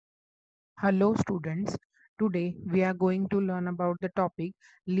Hello students, today we are going to learn about the topic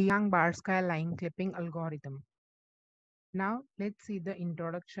Liang Barsky line clipping algorithm. Now let's see the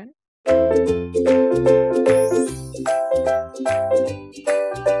introduction.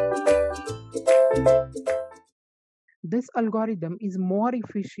 This algorithm is more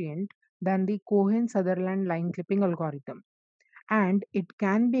efficient than the Cohen-Sutherland line clipping algorithm, and it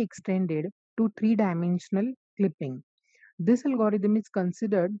can be extended to three-dimensional clipping. This algorithm is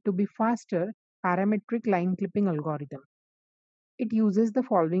considered to be faster parametric line clipping algorithm. It uses the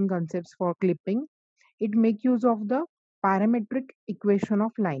following concepts for clipping. It makes use of the parametric equation of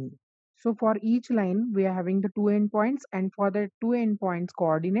line. So for each line, we are having the two endpoints, and for the two endpoints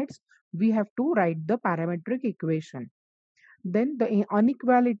coordinates, we have to write the parametric equation. Then the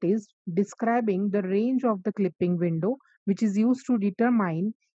inequalities describing the range of the clipping window, which is used to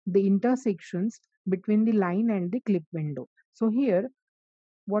determine the intersections between the line and the clip window. So here,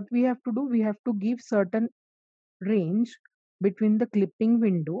 what we have to do, we have to give certain range between the clipping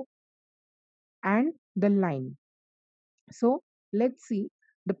window and the line. So let's see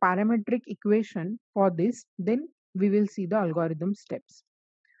the parametric equation for this, then we will see the algorithm steps.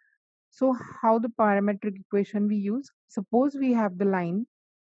 So how the parametric equation we use? Suppose we have the line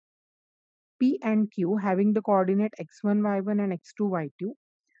P and Q having the coordinate x1, y1 and x2, y2,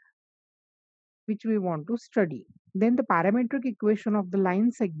 which we want to study. Then the parametric equation of the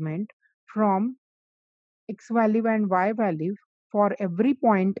line segment from x value and y value for every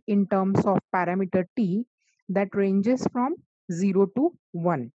point in terms of parameter t that ranges from 0 to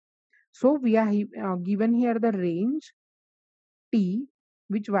 1. So we are given here the range t,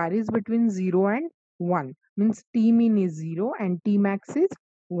 which varies between 0 and 1, means t min is 0 and t max is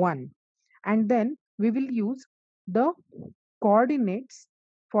 1. And then we will use the coordinates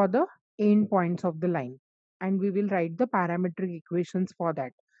for the end points of the line, and we will write the parametric equations for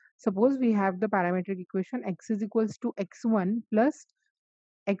that. Suppose we have the parametric equation x is equals to x1 plus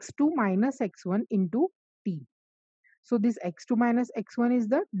x2 minus x1 into t. So this x2 minus x1 is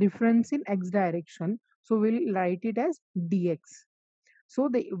the difference in x direction. So we'll write it as dx. So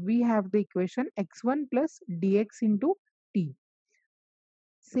we have the equation x1 plus dx into t.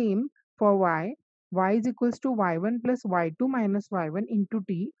 Same for y. Y is equals to y1 plus y2 minus y1 into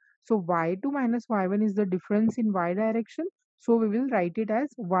t. So y2 minus y1 is the difference in y direction. So we will write it as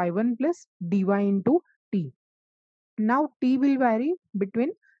y1 plus dy into t. Now t will vary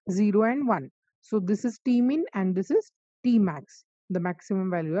between 0 and 1. So this is t min and this is t max, the maximum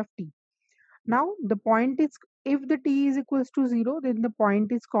value of t. Now the point is, if the t is equals to 0, then the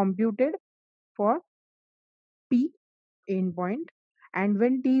point is computed for p endpoint, and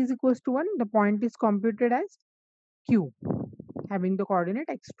when t is equals to 1, the point is computed as q having the coordinate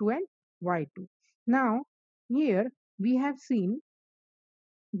x2 and y2. Now here we have seen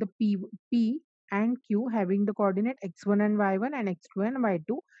the p and q having the coordinate x1 and y1 and x2 and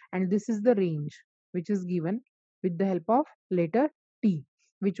y2, and this is the range which is given with the help of letter t,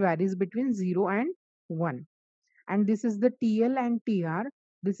 which varies between 0 and 1. And this is the TL and TR.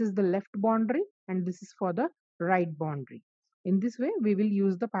 This is the left boundary and this is for the right boundary. In this way, we will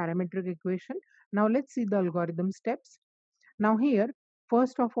use the parametric equation. Now let's see the algorithm steps. Now here,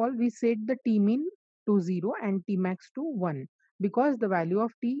 first of all, we set the T min to 0 and T max to 1, because the value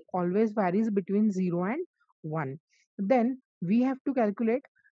of T always varies between 0 and 1. Then we have to calculate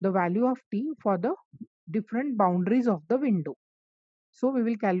the value of T for the different boundaries of the window. So we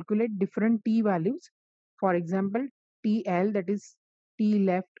will calculate different T values. For example, TL, that is T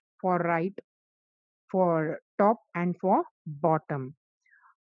left, for right, for top and for bottom.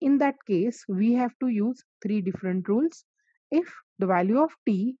 In that case, we have to use three different rules. If the value of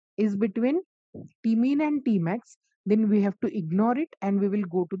T is between T min and T max, then we have to ignore it and we will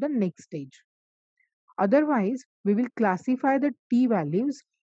go to the next stage. Otherwise, we will classify the T values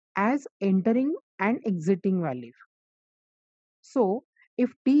as entering and exiting value. So if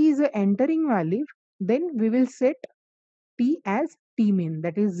T is a entering value, then we will set T as T min,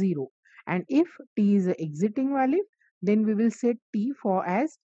 that is 0. And if T is a exiting value, then we will set T for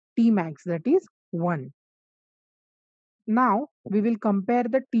as T max, that is 1. Now we will compare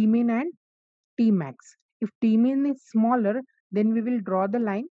the T min and T max. If T min is smaller, then we will draw the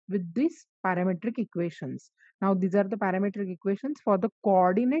line with these parametric equations. Now these are the parametric equations for the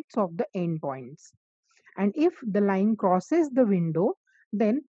coordinates of the endpoints. And if the line crosses the window,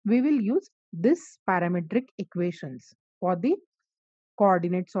 then we will use this parametric equations for the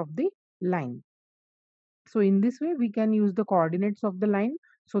coordinates of the line. So in this way, we can use the coordinates of the line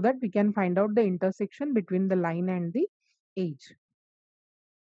so that we can find out the intersection between the line and the edge.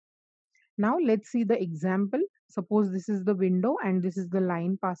 Now let's see the example. Suppose this is the window and this is the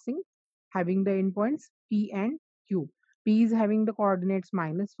line passing. having the endpoints P and Q. P is having the coordinates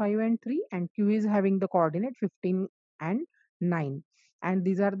 -5 and 3, and Q is having the coordinate 15 and 9. And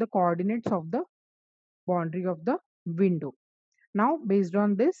these are the coordinates of the boundary of the window. Now, based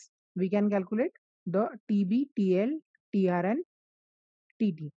on this, we can calculate the TB, TL, TR, and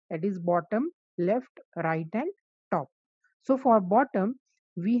TT, that is bottom, left, right, and top. So, for bottom,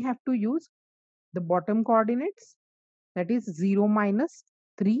 we have to use the bottom coordinates, that is 0 minus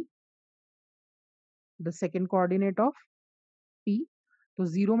 3, the second coordinate of P. So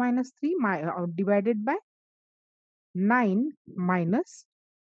 0 minus 3 divided by 9 minus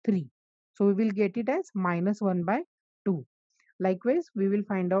 3. So we will get it as minus 1 by 2. Likewise, we will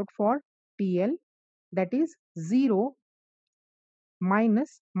find out for TL, that is 0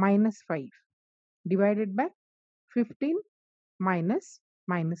 minus minus 5 divided by 15 minus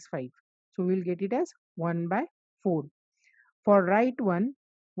minus 5. So we will get it as 1 by 4. For right one,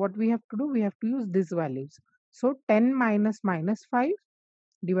 what we have to do? We have to use these values. So 10 minus minus 5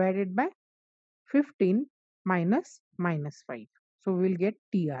 divided by 15 minus minus 5. So we will get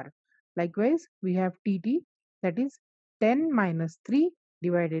TR. Likewise, we have TT, that is 10 minus 3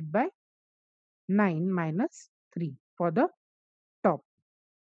 divided by 9 minus 3 for the top.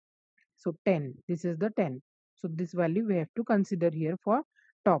 So 10, this is the 10. So this value we have to consider here for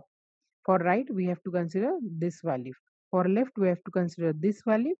top. For right, we have to consider this value. For left, we have to consider this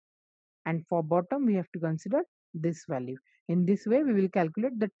value. And for bottom, we have to consider this value. In this way, we will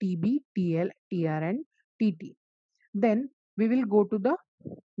calculate the TB, TL, TR, and TT. Then we will go to the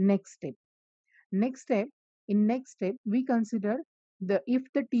next step. In next step, we consider the if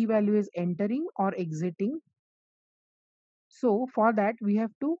the T value is entering or exiting. So for that, we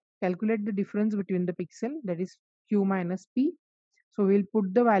have to calculate the difference between the pixel, that is Q minus P. So we'll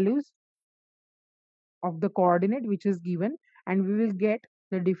put the values of the coordinate which is given, and we will get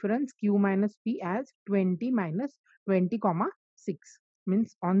the difference Q minus P as 20 minus 20 comma 6.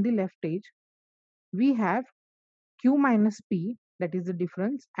 Means on the left edge, we have Q minus P, that is the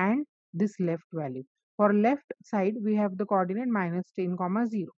difference, and this left value. For left side, we have the coordinate minus 10 comma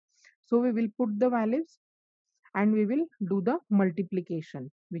 0. So we will put the values and we will do the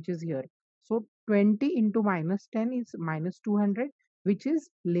multiplication, which is here. So 20 into minus 10 is minus 200, which is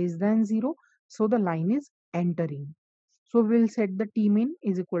less than 0. So the line is entering. So we will set the T min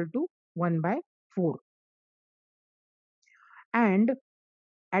is equal to 1 by 4. And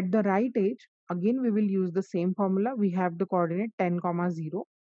at the right edge, again we will use the same formula. We have the coordinate 10 comma 0.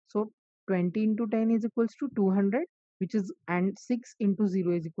 So 20 into 10 is equals to 200, which is, and 6 into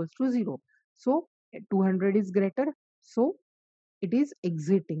 0 is equals to 0. So 200 is greater, so it is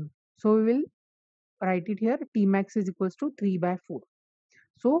exiting. So we will write it here, T max is equals to 3 by 4.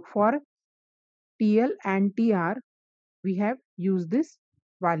 So for TL and TR, we have used this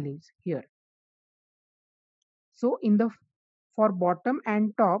values here. So in the for bottom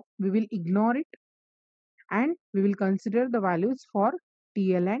and top, we will ignore it and we will consider the values for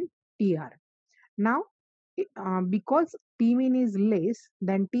TL and TR. Now, because T min is less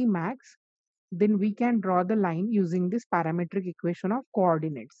than T max, then we can draw the line using this parametric equation of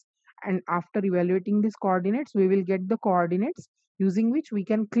coordinates. And after evaluating these coordinates, we will get the coordinates using which we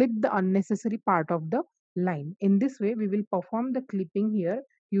can clip the unnecessary part of the line. In this way, we will perform the clipping here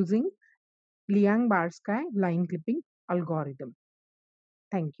using Liang Barsky line clipping algorithm.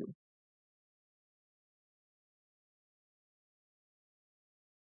 Thank you.